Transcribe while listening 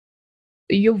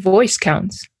your voice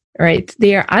counts, right?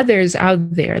 There are others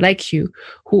out there like you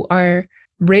who are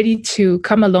ready to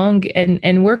come along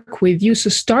and work with you. So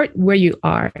start where you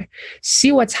are,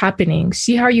 see what's happening,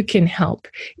 see how you can help.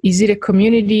 Is it a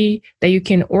community that you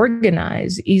can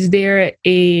organize? Is there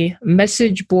a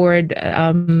message board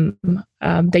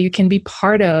that you can be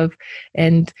part of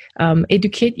and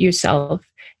educate yourself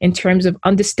in terms of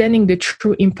understanding the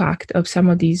true impact of some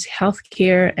of these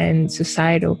healthcare and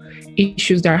societal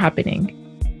issues that are happening?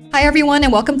 Hi, everyone,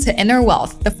 and welcome to Inner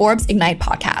Wealth, the Forbes Ignite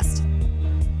podcast.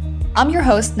 I'm your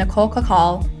host, Nicole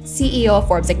Kakal, CEO of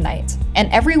Forbes Ignite, and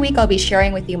every week I'll be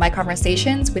sharing with you my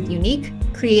conversations with unique,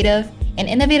 creative, and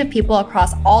innovative people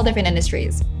across all different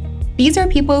industries. These are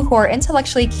people who are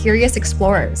intellectually curious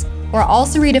explorers who are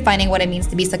also redefining what it means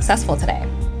to be successful today.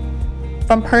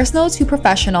 From personal to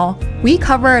professional, we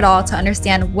cover it all to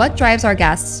understand what drives our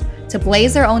guests to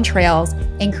blaze their own trails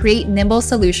and create nimble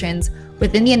solutions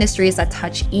within the industries that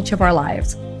touch each of our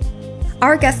lives.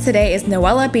 Our guest today is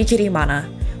Noella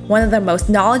Bigirimana, one of the most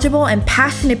knowledgeable and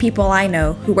passionate people I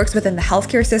know who works within the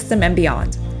healthcare system and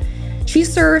beyond. She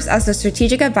serves as the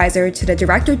strategic advisor to the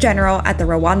Director General at the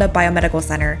Rwanda Biomedical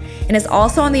Center and is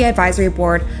also on the advisory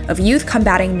board of Youth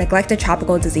Combating Neglected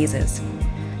Tropical Diseases.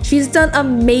 She's done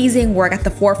amazing work at the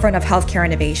forefront of healthcare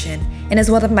innovation and is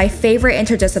one of my favorite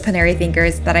interdisciplinary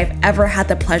thinkers that I've ever had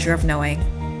the pleasure of knowing.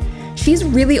 She's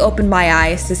really opened my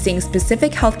eyes to seeing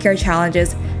specific healthcare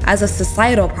challenges as a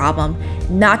societal problem,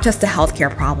 not just a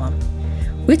healthcare problem.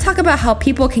 We talk about how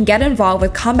people can get involved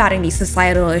with combating these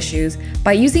societal issues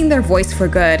by using their voice for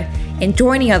good and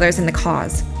joining others in the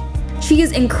cause. She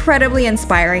is incredibly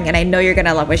inspiring, and I know you're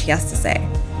gonna love what she has to say.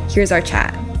 Here's our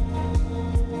chat.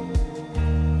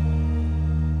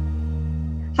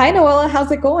 Hi, Noella.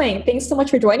 How's it going? Thanks so much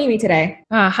for joining me today.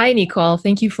 Hi, Nicole.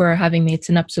 Thank you for having me. It's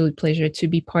an absolute pleasure to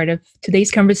be part of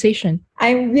today's conversation.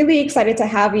 I'm really excited to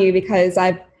have you because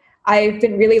I've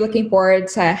been really looking forward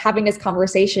to having this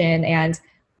conversation. And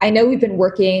I know we've been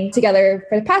working together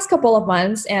for the past couple of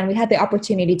months, and we had the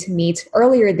opportunity to meet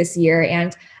earlier this year.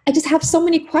 And I just have so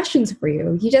many questions for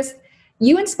you.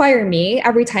 You inspire me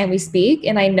every time we speak.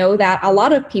 And I know that a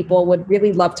lot of people would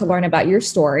really love to learn about your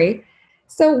story.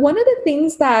 So one of the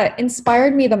things that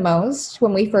inspired me the most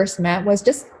when we first met was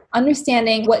just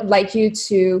understanding what led you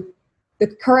to the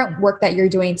current work that you're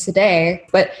doing today.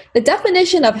 But the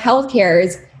definition of healthcare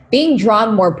is being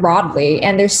drawn more broadly,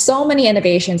 and there's so many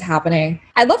innovations happening.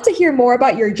 I'd love to hear more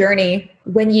about your journey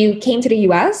when you came to the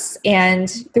US and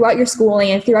throughout your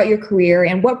schooling and throughout your career,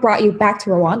 and what brought you back to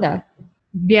Rwanda.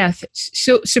 Yes.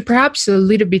 So perhaps a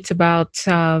little bit about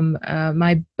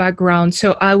my background.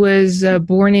 So I was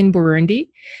born in Burundi,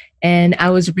 and I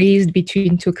was raised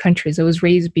between two countries. I was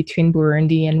raised between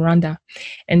Burundi and Rwanda.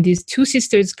 And these two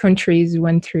sisters countries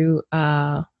went through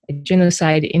a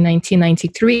genocide in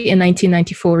 1993 and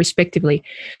 1994, respectively.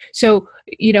 So,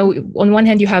 on one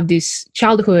hand, you have this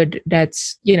childhood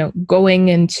that's, going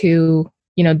into,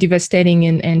 devastating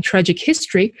and tragic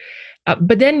history.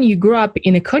 But then you grow up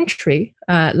in a country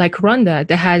like Rwanda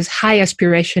that has high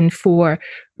aspiration for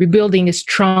rebuilding a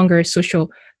stronger social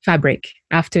fabric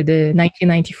after the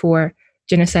 1994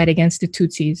 genocide against the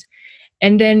Tutsis.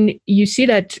 And then you see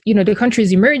that, the country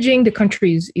is emerging, the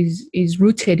country is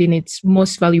rooted in its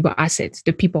most valuable assets,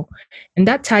 the people. And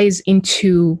that ties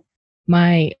into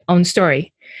my own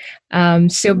story.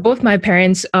 So both my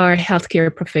parents are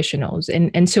healthcare professionals.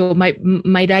 And so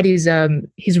my dad is,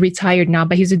 he's retired now,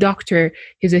 but he's a doctor,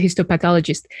 he's a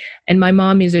histopathologist. And my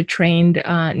mom is a trained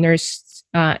nurse,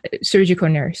 surgical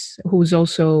nurse, who's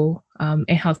also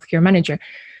a healthcare manager.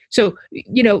 So,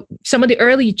 some of the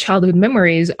early childhood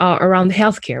memories are around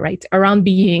healthcare, right? Around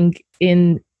being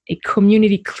in a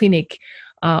community clinic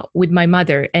with my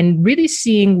mother and really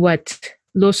seeing what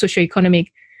low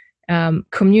socioeconomic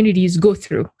communities go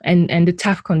through and the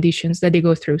tough conditions that they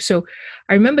go through. So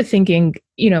I remember thinking,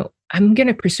 I'm going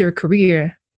to pursue a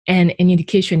career and an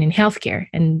education in healthcare.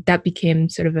 And that became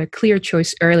sort of a clear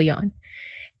choice early on.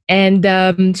 And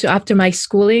so after my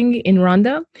schooling in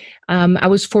Rwanda, I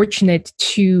was fortunate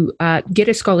to get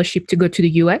a scholarship to go to the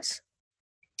US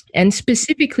and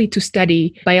specifically to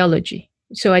study biology.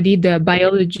 So I did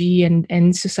biology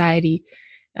and society.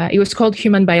 It was called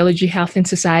Human Biology, Health and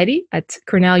Society at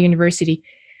Cornell University.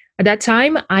 At that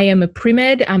time, I am a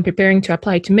pre-med. I'm preparing to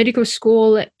apply to medical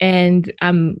school, and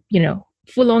I'm,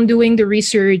 full on doing the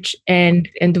research and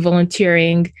the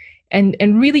volunteering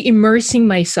and really immersing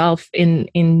myself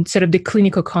in sort of the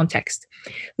clinical context.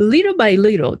 Little by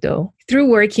little, though, through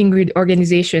working with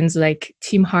organizations like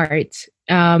Team Heart,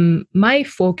 my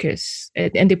focus,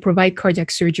 and they provide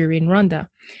cardiac surgery in Rwanda,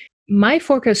 my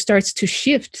focus starts to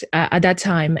shift at that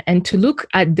time and to look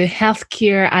at the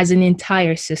healthcare as an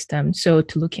entire system. So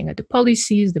to looking at the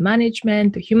policies, the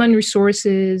management, the human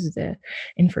resources, the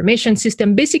information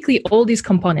system, basically all these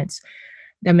components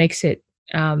that makes it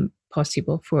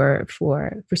possible for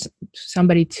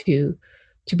somebody to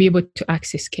be able to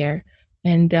access care.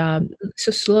 And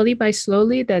so slowly by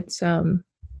slowly, that's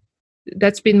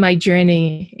been my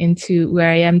journey into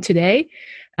where I am today.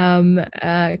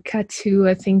 Cut to,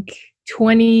 I think,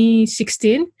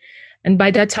 2016. And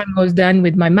by that time, I was done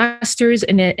with my master's.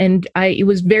 It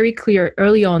was very clear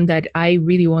early on that I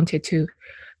really wanted to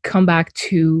come back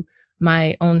to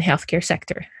my own healthcare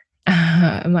sector,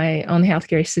 my own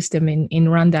healthcare system in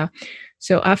Rwanda.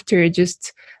 So after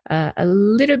just a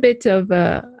little bit of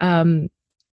a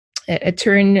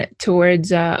turn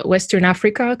towards Western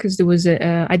Africa, because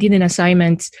I did an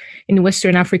assignment in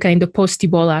Western Africa in the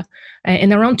post-Ebola.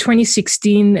 And around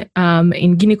 2016,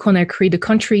 in Guinea-Conakry, the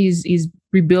country is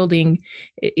rebuilding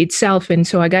itself. And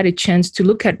so I got a chance to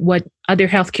look at what other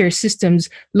healthcare systems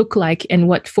look like and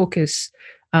what focus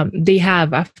they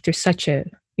have after such a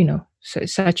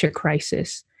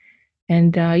crisis.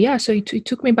 And so it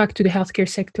took me back to the healthcare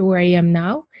sector where I am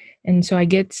now. And so I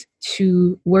get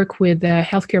to work with a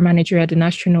healthcare manager at the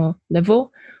national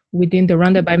level within the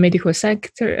Rwanda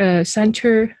Biomedical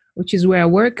Center, which is where I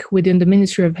work within the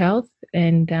Ministry of Health.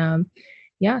 And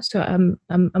so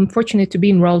I'm fortunate to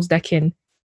be in roles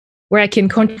where I can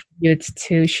contribute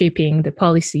to shaping the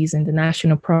policies and the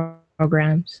national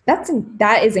programs.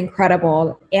 That is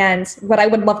incredible. And what I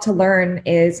would love to learn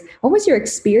is, what was your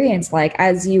experience like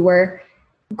as you were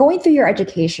going through your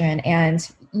education and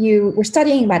you were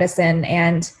studying medicine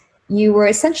and you were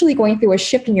essentially going through a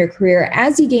shift in your career?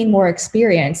 As you gain more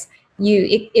experience,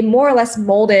 it more or less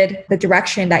molded the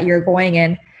direction that you're going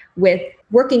in with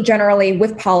working generally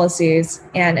with policies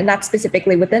and not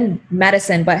specifically within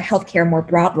medicine, but healthcare more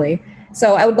broadly.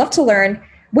 So I would love to learn,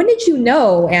 when did you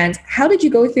know and how did you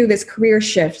go through this career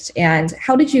shift and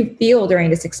how did you feel during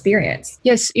this experience?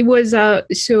 Yes, it was.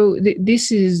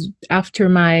 This is after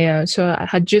my, so I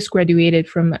had just graduated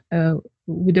from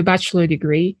with a bachelor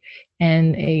degree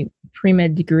and a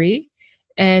pre-med degree.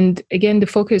 And again, the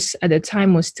focus at the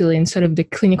time was still in sort of the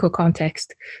clinical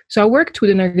context. So I worked with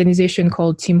an organization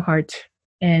called Team Heart,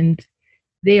 and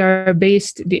they're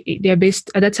based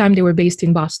at that time, they were based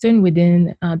in Boston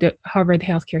within the Harvard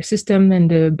healthcare system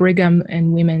and the Brigham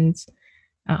and Women's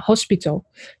Hospital.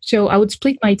 So I would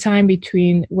split my time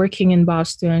between working in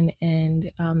Boston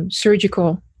and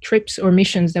surgical trips or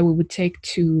missions that we would take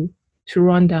to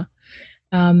Rwanda.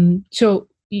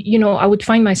 I would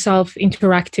find myself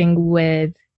interacting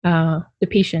with the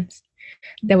patients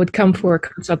that would come for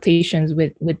consultations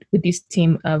with this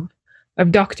team of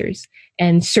doctors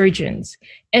and surgeons.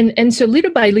 And so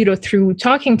little by little, through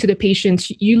talking to the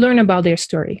patients, you learn about their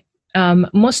story.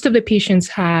 Most of the patients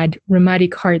had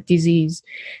rheumatic heart disease.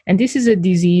 And this is a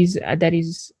disease that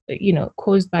is,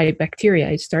 caused by bacteria.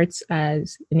 It starts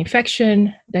as an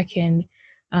infection that can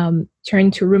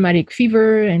turn to rheumatic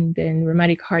fever and then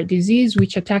rheumatic heart disease,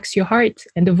 which attacks your heart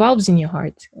and the valves in your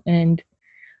heart. And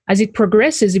as it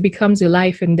progresses, it becomes a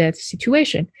life and death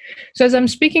situation. So as I'm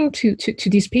speaking to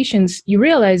these patients, you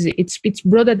realize it's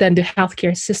broader than the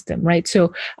healthcare system, right?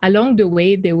 So along the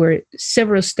way, there were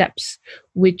several steps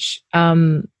which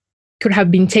could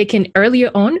have been taken earlier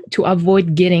on to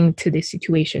avoid getting to this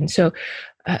situation. So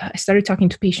I started talking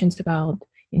to patients about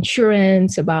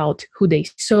insurance, about who they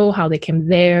saw, how they came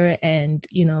there, and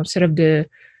sort of the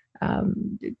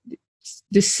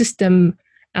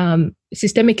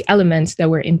systemic elements that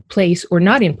were in place or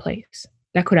not in place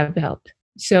that could have helped.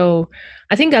 So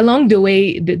I think along the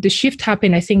way, the shift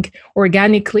happened, I think,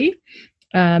 organically,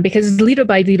 because little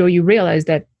by little, you realize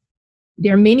that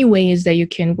there are many ways that you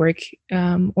can work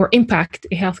or impact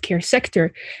a healthcare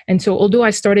sector. And so although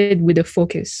I started with a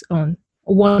focus on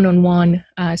one-on-one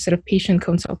sort of patient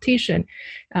consultation,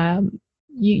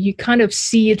 you kind of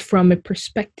see it from a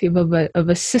perspective of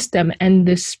a system, and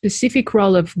the specific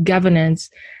role of governance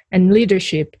and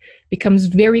leadership becomes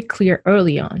very clear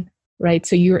early on, right?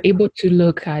 So you're able to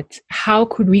look at how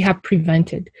could we have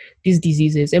prevented these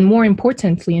diseases, and more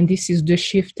importantly, and this is the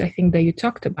shift I think that you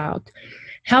talked about,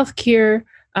 healthcare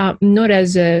not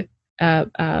as a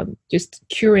just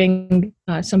curing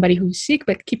somebody who's sick,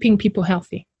 but keeping people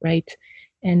healthy, right?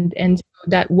 And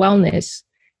that wellness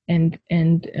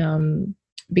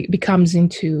comes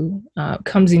into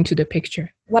the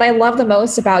picture. What I love the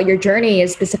most about your journey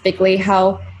is specifically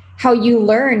how you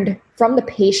learned from the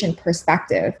patient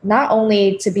perspective, not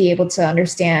only to be able to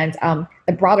understand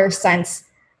the broader sense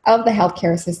of the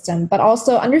healthcare system, but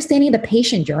also understanding the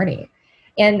patient journey.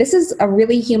 And this is a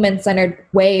really human-centered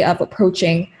way of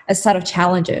approaching a set of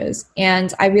challenges.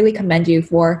 And I really commend you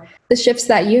for the shifts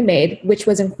that you made, which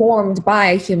was informed by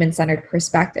a human-centered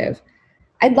perspective.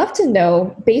 I'd love to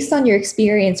know, based on your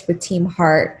experience with Team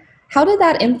Heart, how did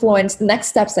that influence the next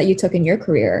steps that you took in your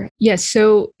career? Yes.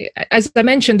 So, as I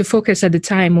mentioned, the focus at the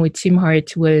time with Team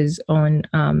Heart was on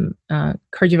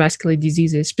cardiovascular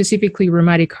diseases, specifically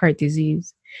rheumatic heart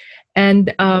disease.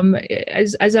 And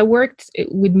as I worked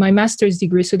with my master's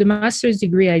degree, so the master's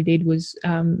degree I did was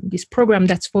this program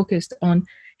that's focused on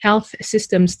health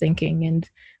systems thinking and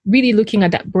really looking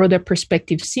at that broader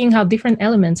perspective, seeing how different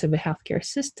elements of a healthcare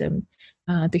system,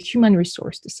 the human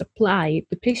resource, the supply,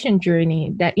 the patient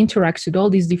journey that interacts with all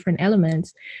these different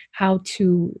elements, how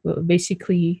to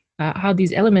basically, how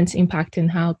these elements impact and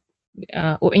how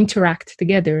or interact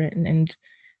together and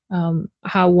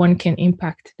how one can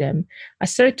impact them. I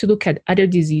started to look at other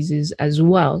diseases as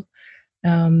well.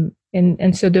 And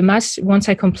so once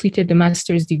I completed the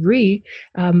master's degree,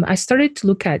 I started to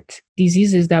look at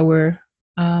diseases that were,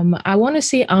 I want to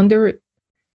say,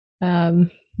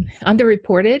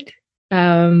 underreported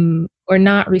or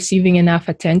not receiving enough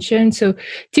attention. So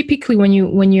typically, when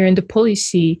you're in the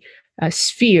policy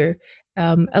sphere,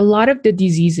 a lot of the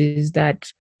diseases that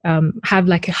have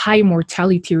like a high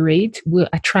mortality rate will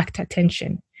attract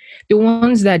attention. The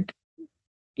ones that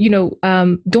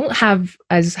don't have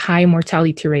as high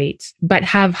mortality rates, but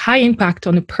have high impact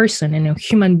on a person and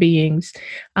human beings,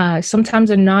 sometimes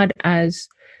are not as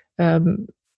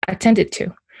attended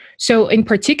to. So in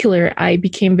particular, I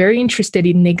became very interested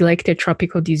in neglected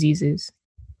tropical diseases.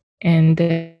 And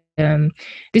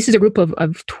this is a group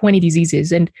of 20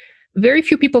 diseases. And very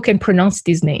few people can pronounce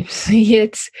these names.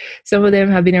 Yet some of them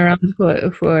have been around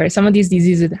for some of these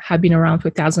diseases have been around for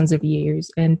thousands of years.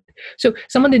 And so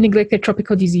some of the neglected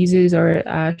tropical diseases are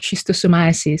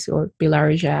schistosomiasis or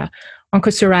bilharzia,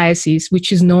 onchocerciasis,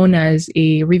 which is known as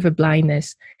a river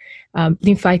blindness,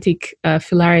 lymphatic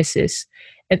filariasis.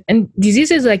 And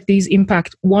diseases like these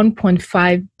impact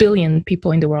 1.5 billion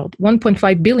people in the world.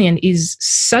 1.5 billion is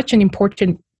such an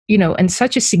important, and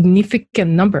such a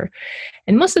significant number.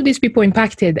 And most of these people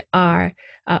impacted are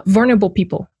vulnerable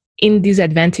people in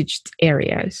disadvantaged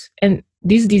areas. And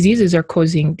these diseases are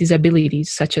causing disabilities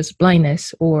such as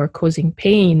blindness or causing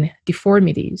pain,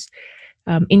 deformities.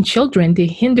 In children, they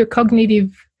hinder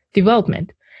cognitive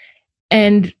development.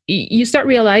 And you start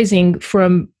realizing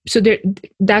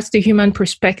that's the human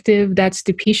perspective, that's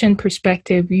the patient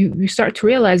perspective. You start to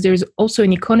realize there's also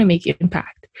an economic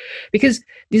impact because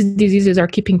these diseases are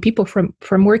keeping people from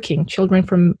working, children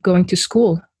from going to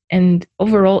school, and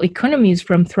overall economies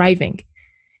from thriving.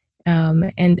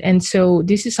 And so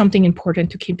this is something important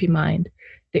to keep in mind.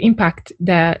 The impact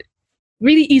that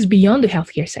really is beyond the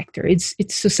healthcare sector. It's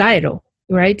societal.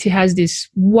 Right? It has this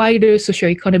wider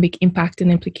socioeconomic impact and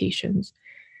implications.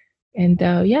 And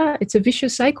it's a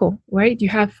vicious cycle, right? You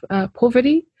have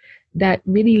poverty that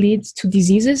really leads to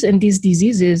diseases, and these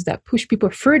diseases that push people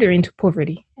further into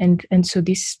poverty. And so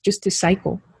this just a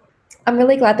cycle. I'm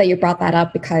really glad that you brought that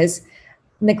up because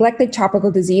neglected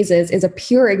tropical diseases is a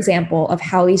pure example of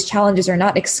how these challenges are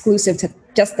not exclusive to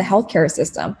just the healthcare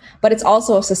system, but it's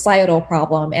also a societal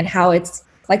problem and how it's,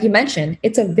 like you mentioned,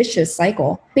 it's a vicious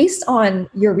cycle. Based on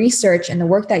your research and the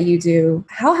work that you do,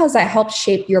 how has that helped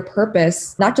shape your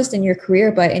purpose, not just in your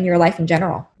career, but in your life in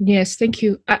general? Yes, thank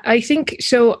you. I think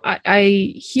so.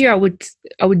 I would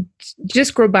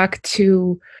just go back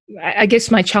to, I guess,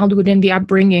 my childhood and the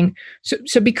upbringing.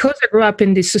 So because I grew up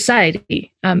in this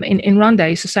society, in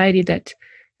Rwanda, a society that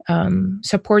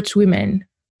supports women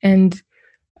and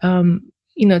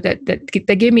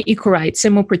that gave me equal rights,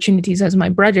 same opportunities as my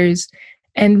brothers.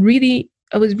 And really,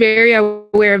 I was very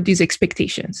aware of these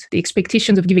expectations, the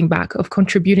expectations of giving back, of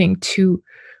contributing to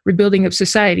rebuilding of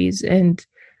societies. And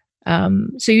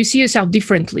so you see yourself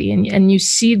differently, and you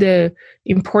see the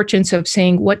importance of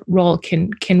saying, what role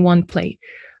can one play?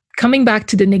 Coming back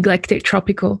to the neglected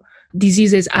tropical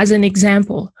diseases as an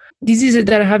example, diseases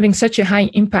that are having such a high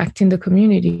impact in the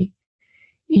community,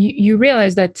 you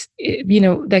realize that,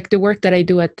 like the work that I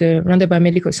do at the Rwanda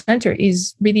Biomedical Center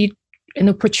is really an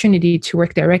opportunity to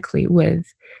work directly with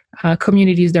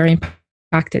communities that are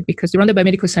impacted, because the Rwanda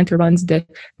Biomedical Center runs the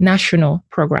national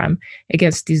program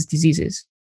against these diseases.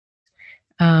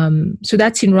 So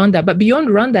that's in Rwanda. But beyond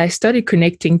Rwanda, I started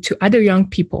connecting to other young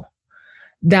people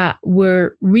that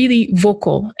were really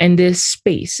vocal in this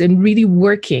space and really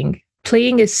working,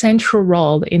 playing a central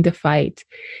role in the fight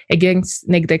against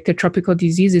neglected tropical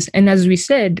diseases. And as we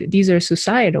said, these are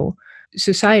societal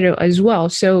as well.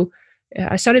 So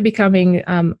I started becoming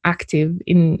active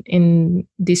in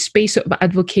this space of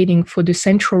advocating for the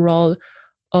central role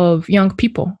of young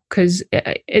people. Because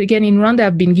again, in Rwanda,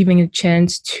 I've been given a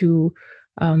chance to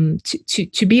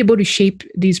be able to shape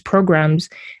these programs,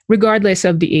 regardless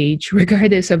of the age,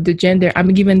 regardless of the gender.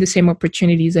 I'm given the same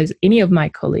opportunities as any of my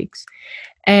colleagues.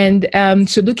 And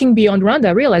so looking beyond Rwanda,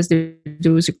 I realized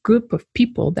there was a group of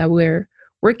people that were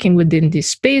working within this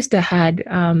space that had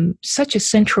such a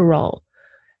central role.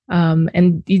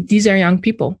 And these are young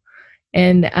people.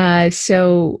 And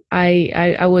so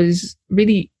I was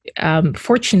really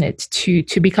fortunate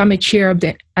to become a chair of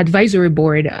the advisory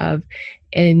board of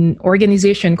an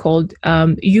organization called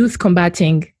Youth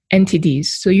Combating NTDs,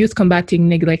 so Youth Combating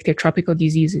Neglected Tropical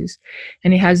Diseases.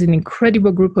 And it has an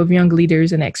incredible group of young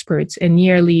leaders and experts and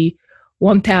nearly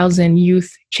 1,000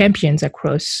 youth champions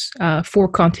across 4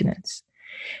 continents.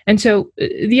 And so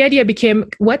the idea became,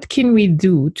 what can we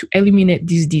do to eliminate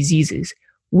these diseases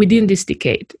within this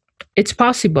decade? It's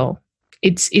possible.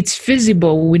 It's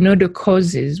feasible. We know the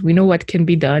causes. We know what can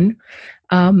be done.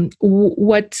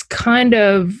 What kind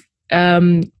of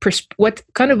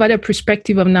other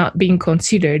perspective of not being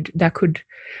considered that could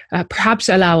perhaps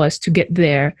allow us to get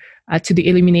there to the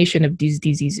elimination of these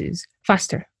diseases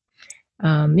faster?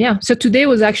 So today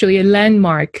was actually a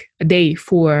landmark day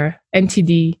for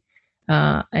NTD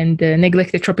and the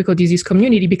neglected tropical disease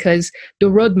community, because the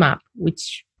roadmap,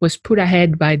 which was put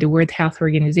ahead by the World Health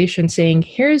Organization, saying,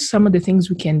 here's some of the things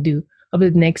we can do over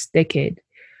the next decade,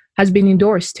 has been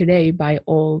endorsed today by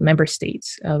all member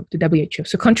states of the WHO.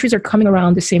 So countries are coming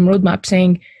around the same roadmap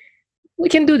saying, we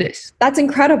can do this. That's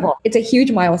incredible. It's a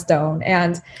huge milestone.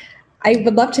 And I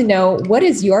would love to know, what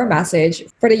is your message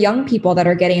for the young people that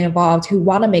are getting involved who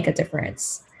want to make a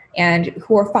difference and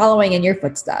who are following in your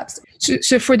footsteps?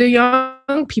 So for the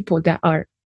young people that are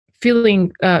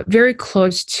feeling very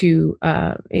close to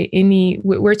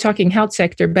we're talking health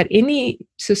sector, but any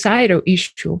societal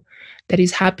issue that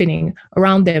is happening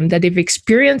around them that they've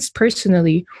experienced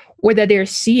personally or that they're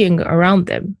seeing around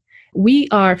them. We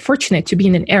are fortunate to be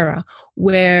in an era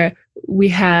where we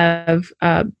have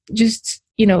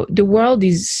the world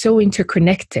is so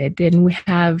interconnected, and we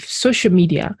have social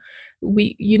media.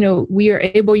 You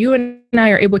and I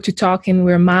are able to talk, and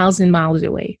we're miles and miles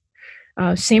away.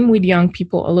 Same with young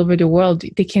people all over the world.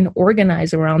 They can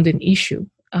organize around an issue,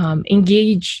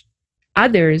 engage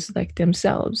others like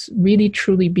themselves, really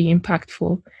truly be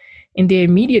impactful in their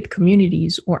immediate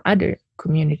communities or other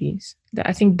communities.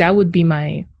 I think that would be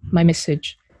my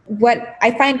message. What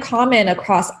I find common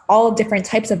across all different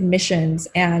types of missions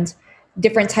and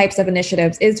different types of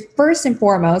initiatives is, first and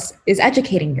foremost, is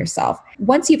educating yourself.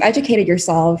 Once you've educated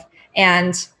yourself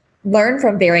and learned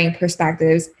from varying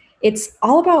perspectives, it's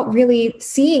all about really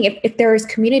seeing if there's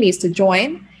communities to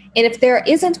join. And if there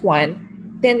isn't one,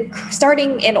 then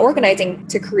starting and organizing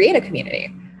to create a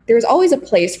community. There's always a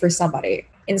place for somebody.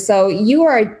 And so you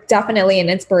are definitely an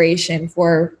inspiration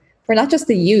for not just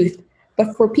the youth,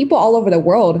 but for people all over the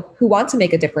world who want to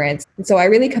make a difference. And so I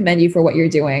really commend you for what you're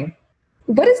doing.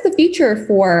 What is the future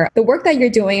for the work that you're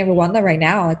doing in Rwanda right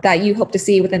now that you hope to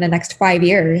see within the next 5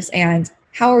 years? And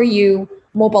how are you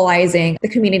mobilizing the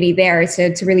community there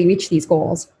to really reach these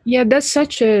goals? Yeah, that's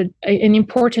such an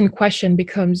important question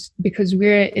because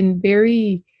we're in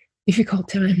very difficult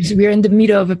times. We're in the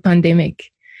middle of a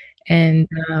pandemic, and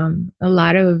a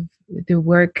lot of the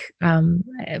work, a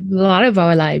lot of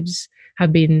our lives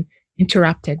have been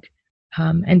interrupted,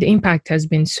 and the impact has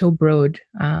been so broad,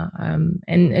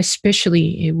 and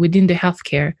especially within the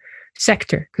healthcare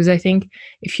sector. Because I think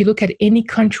if you look at any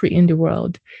country in the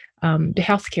world, the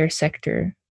healthcare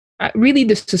sector, really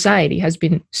the society has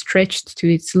been stretched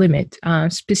to its limit,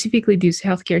 specifically this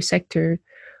healthcare sector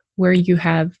where you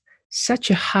have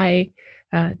such a high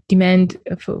demand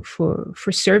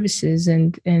for services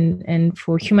and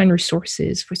for human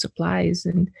resources, for supplies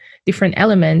and different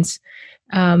elements.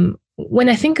 When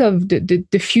I think of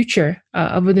the future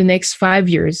over the next 5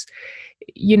 years,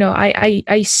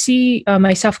 I see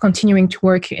myself continuing to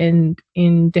work in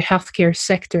the healthcare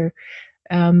sector,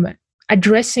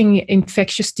 addressing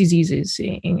infectious diseases,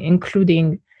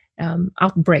 including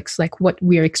outbreaks like what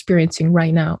we are experiencing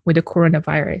right now with the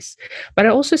coronavirus. But I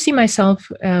also see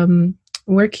myself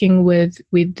working within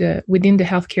the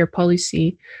healthcare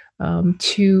policy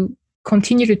to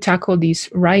continue to tackle these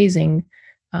rising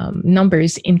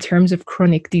numbers in terms of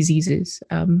chronic diseases,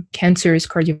 cancers,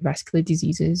 cardiovascular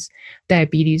diseases,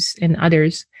 diabetes, and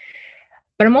others.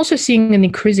 But I'm also seeing an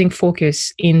increasing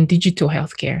focus in digital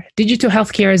healthcare. Digital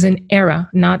healthcare is an era,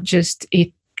 not just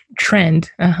a trend,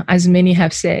 as many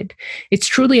have said. It's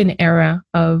truly an era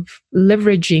of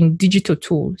leveraging digital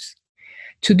tools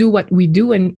to do what we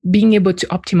do and being able to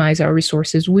optimize our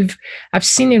resources. I've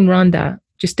seen in Rwanda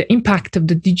just the impact of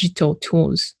the digital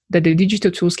tools that the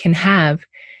digital tools can have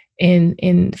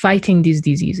in fighting these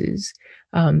diseases.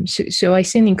 So I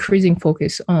see an increasing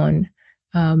focus on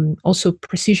also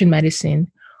precision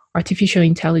medicine, artificial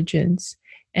intelligence,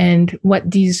 and what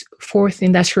these fourth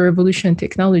industrial revolution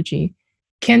technology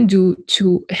can do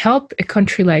to help a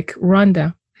country like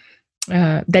Rwanda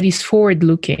that is forward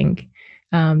looking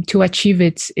to achieve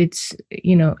its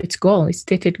goal, its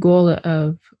stated goal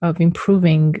of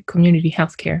improving community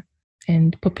healthcare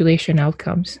and population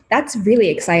outcomes. That's really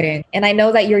exciting. And I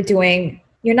know that you're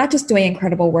not just doing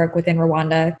incredible work within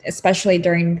Rwanda, especially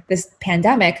during this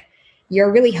pandemic.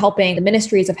 You're really helping the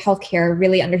ministries of healthcare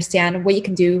really understand what you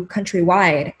can do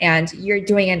countrywide. And you're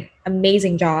doing an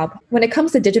amazing job. When it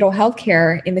comes to digital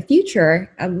healthcare in the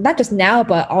future, not just now,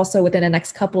 but also within the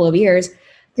next couple of years,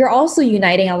 you're also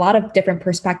uniting a lot of different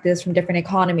perspectives from different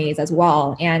economies as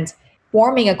well. And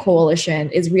forming a coalition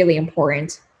is really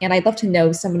important. And I'd love to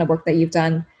know some of the work that you've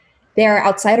done there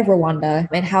outside of Rwanda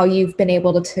and how you've been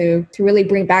able to really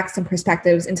bring back some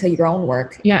perspectives into your own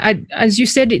work. Yeah, as you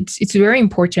said, it's very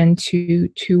important to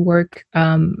work,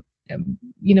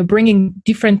 bringing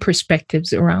different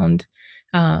perspectives around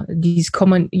these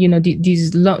common,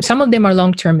 some of them are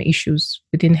long-term issues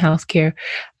within healthcare.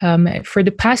 For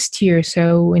the past year,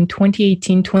 so in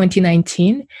 2018,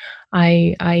 2019,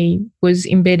 I was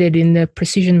embedded in the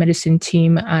precision medicine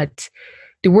team at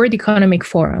the World Economic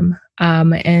Forum,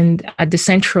 and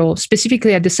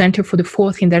specifically at the Center for the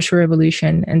Fourth Industrial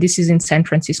Revolution, and this is in San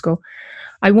Francisco.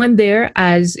 I went there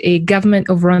as a Government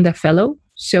of Rwanda fellow.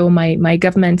 So my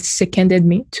government seconded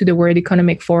me to the World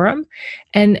Economic Forum,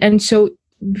 and so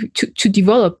to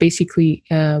develop basically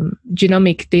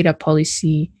genomic data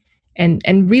policy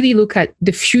and really look at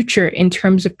the future in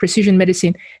terms of precision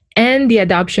medicine and the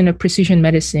adoption of precision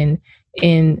medicine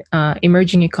in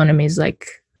emerging economies like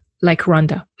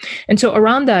Rwanda. And so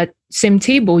around that same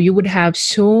table, you would have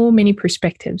so many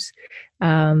perspectives we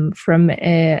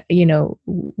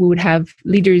would have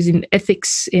leaders in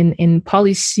ethics, in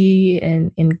policy,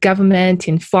 and in government,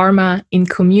 in pharma, in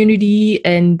community,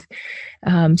 and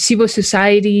civil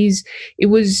societies. It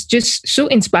was just so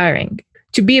inspiring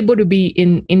to be able to be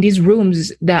in these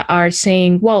rooms that are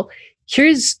saying, well,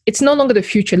 it's no longer the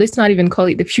future. Let's not even call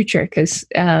it the future, because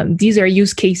these are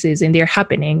use cases and they're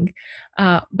happening.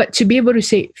 But to be able to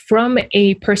say from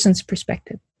a person's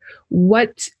perspective,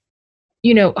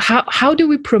 how do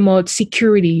we promote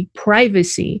security,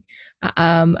 privacy,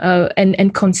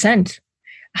 and consent?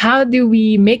 How do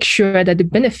we make sure that the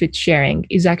benefit sharing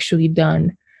is actually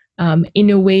done in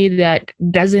a way that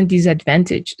doesn't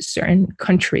disadvantage certain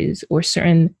countries or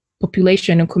certain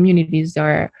population or communities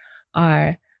that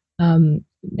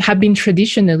have been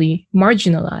traditionally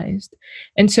marginalized?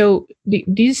 And so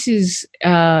this is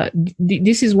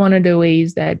one of the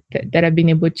ways that I've been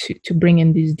able to bring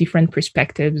in these different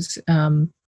perspectives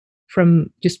from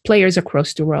just players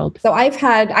across the world. So I've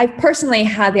personally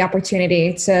had the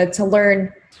opportunity to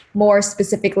learn more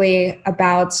specifically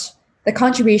about the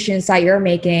contributions that you're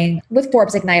making with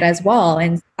Forbes Ignite as well.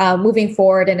 And moving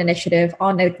forward, an initiative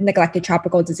on neglected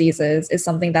tropical diseases is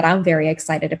something that I'm very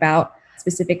excited about,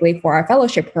 specifically for our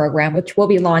fellowship program, which we'll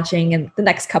be launching in the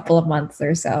next couple of months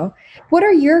or so. What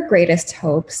are your greatest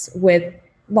hopes with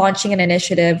launching an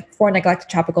initiative for neglected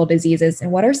tropical diseases?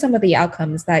 And what are some of the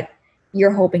outcomes that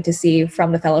you're hoping to see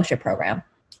from the fellowship program?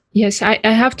 Yes, I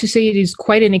have to say it is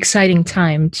quite an exciting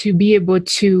time to be able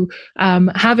to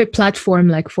have a platform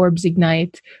like Forbes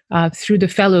Ignite through the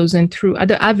fellows and through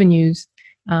other avenues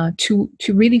to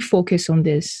really focus on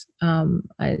this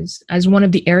as one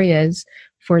of the areas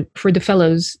for the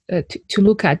fellows to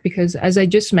look at. Because as I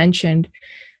just mentioned,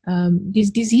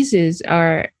 these diseases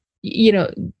have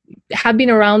been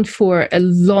around for a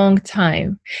long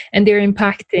time, and they're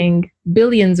impacting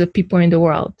billions of people in the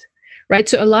world, right?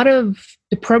 So a lot of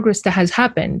the progress that has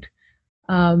happened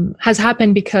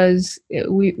because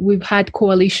we've had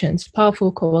coalitions,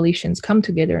 powerful coalitions, come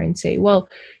together and say, well,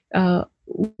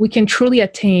 we can truly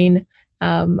attain,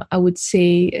 I would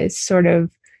say, a sort of,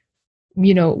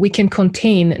 we can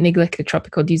contain neglected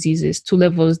tropical diseases to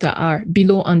levels that are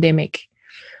below endemic.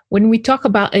 When we talk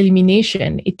about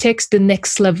elimination, it takes the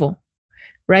next level,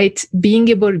 right? Being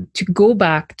able to go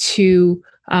back to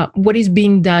what is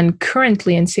being done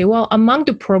currently and say, well, among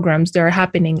the programs that are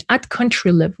happening at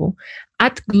country level,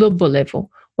 at global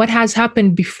level, what has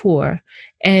happened before,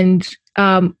 and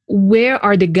where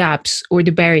are the gaps or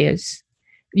the barriers?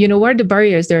 What are the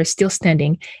barriers that are still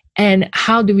standing, and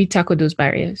how do we tackle those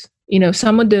barriers?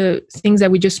 Some of the things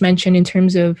that we just mentioned in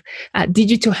terms of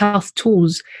digital health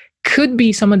tools could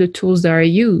be some of the tools that are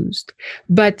used,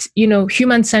 but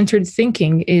human-centered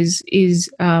thinking is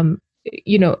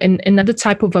another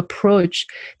type of approach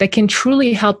that can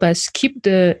truly help us keep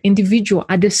the individual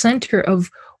at the center of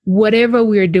whatever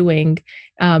we're doing,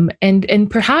 and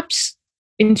perhaps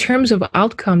in terms of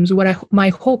outcomes, my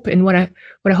hope and what I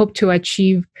hope to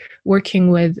achieve working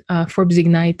with Forbes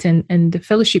Ignite and the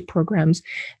fellowship programs,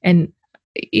 and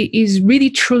is really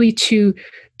truly to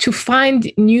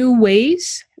find new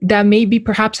ways that maybe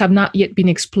perhaps have not yet been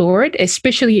explored,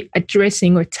 especially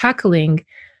addressing or tackling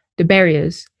the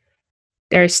barriers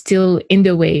that are still in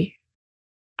the way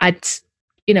at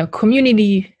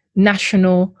community,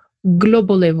 national,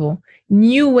 global level.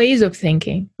 New ways of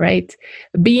thinking, right?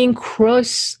 Being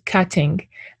cross-cutting,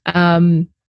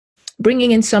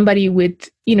 bringing in somebody with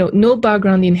no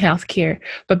background in healthcare,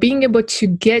 but being able to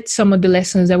get some of the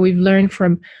lessons that we've learned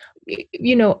from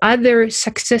other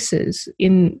successes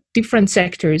in different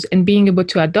sectors, and being able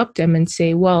to adopt them and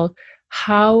say, well,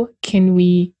 how can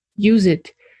we use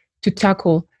it to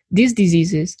tackle these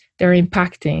diseases that are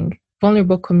impacting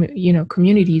vulnerable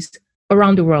communities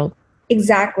around the world?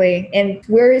 Exactly. And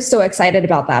we're so excited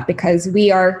about that because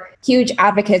we are huge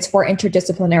advocates for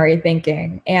interdisciplinary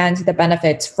thinking and the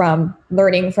benefits from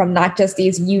learning from not just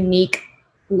these unique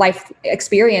life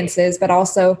experiences, but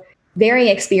also varying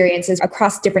experiences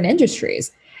across different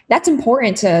industries. That's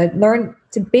important to learn,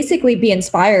 to basically be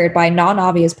inspired by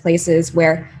non-obvious places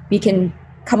where we can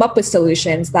come up with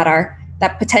solutions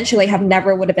that potentially have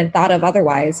never would have been thought of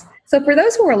otherwise. So for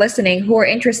those who are listening, who are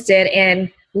interested in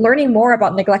learning more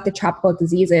about neglected tropical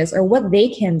diseases or what they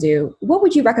can do, what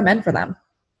would you recommend for them?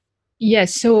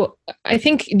 Yes, so I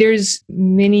think there's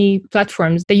many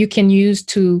platforms that you can use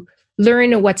to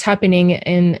learn what's happening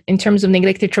in terms of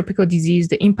neglected tropical disease,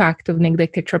 the impact of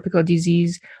neglected tropical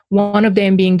disease. One of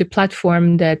them being the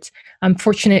platform that I'm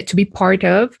fortunate to be part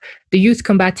of, the Youth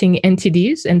Combating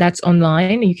NTDs, and that's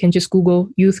online. You can just Google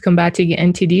Youth Combating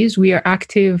NTDs. We are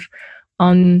active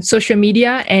on social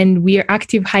media, and we are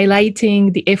active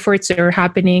highlighting the efforts that are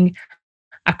happening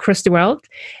across the world.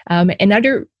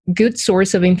 Another good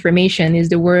source of information is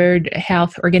the World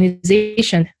Health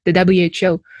Organization, the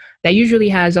WHO, that usually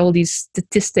has all these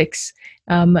statistics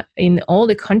in all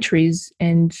the countries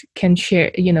and can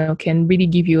share, can really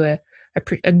give you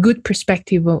a good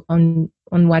perspective on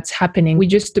what's happening. We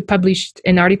just published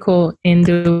an article in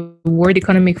the World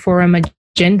Economic Forum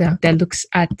agenda that looks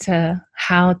at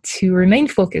how to remain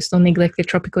focused on neglected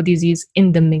tropical disease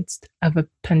in the midst of a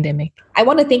pandemic. I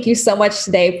want to thank you so much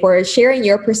today for sharing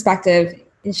your perspective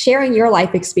and sharing your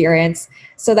life experience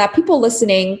so that people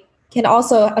listening can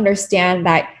also understand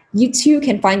that you too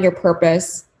can find your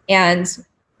purpose and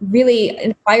really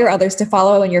inspire others to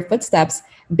follow in your footsteps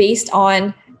based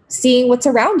on seeing what's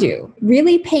around you,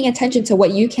 really paying attention to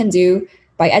what you can do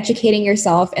by educating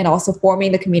yourself and also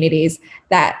forming the communities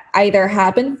that either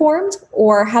have been formed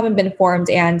or haven't been formed,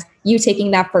 and you taking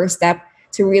that first step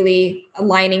to really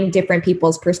aligning different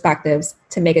people's perspectives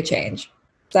to make a change.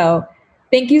 So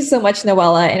thank you so much,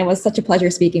 Noella, and it was such a pleasure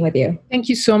speaking with you. Thank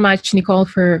you so much, Nicole,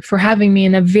 for having me,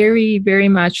 and I very, very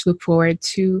much look forward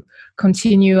to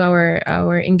continue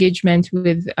our engagement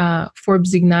with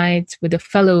Forbes Ignite, with the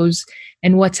fellows,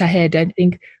 and what's ahead. I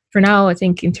think for now,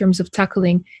 in terms of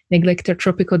tackling neglected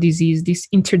tropical disease, this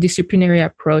interdisciplinary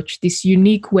approach, this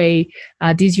unique way,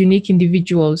 these unique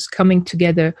individuals coming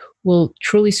together will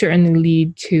truly certainly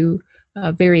lead to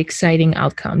very exciting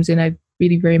outcomes. And I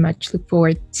really very much look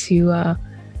forward to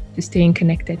staying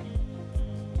connected.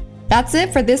 That's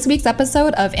it for this week's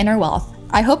episode of Inner Wealth.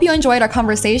 I hope you enjoyed our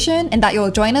conversation and that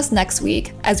you'll join us next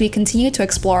week as we continue to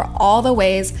explore all the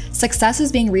ways success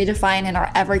is being redefined in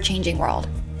our ever-changing world.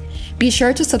 Be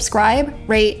sure to subscribe,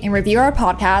 rate, and review our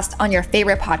podcast on your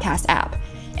favorite podcast app,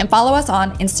 and follow us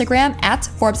on Instagram at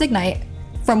Forbes Ignite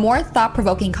for more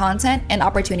thought-provoking content and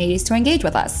opportunities to engage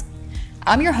with us.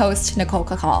 I'm your host, Nicole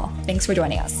Kakal. Thanks for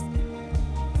joining us.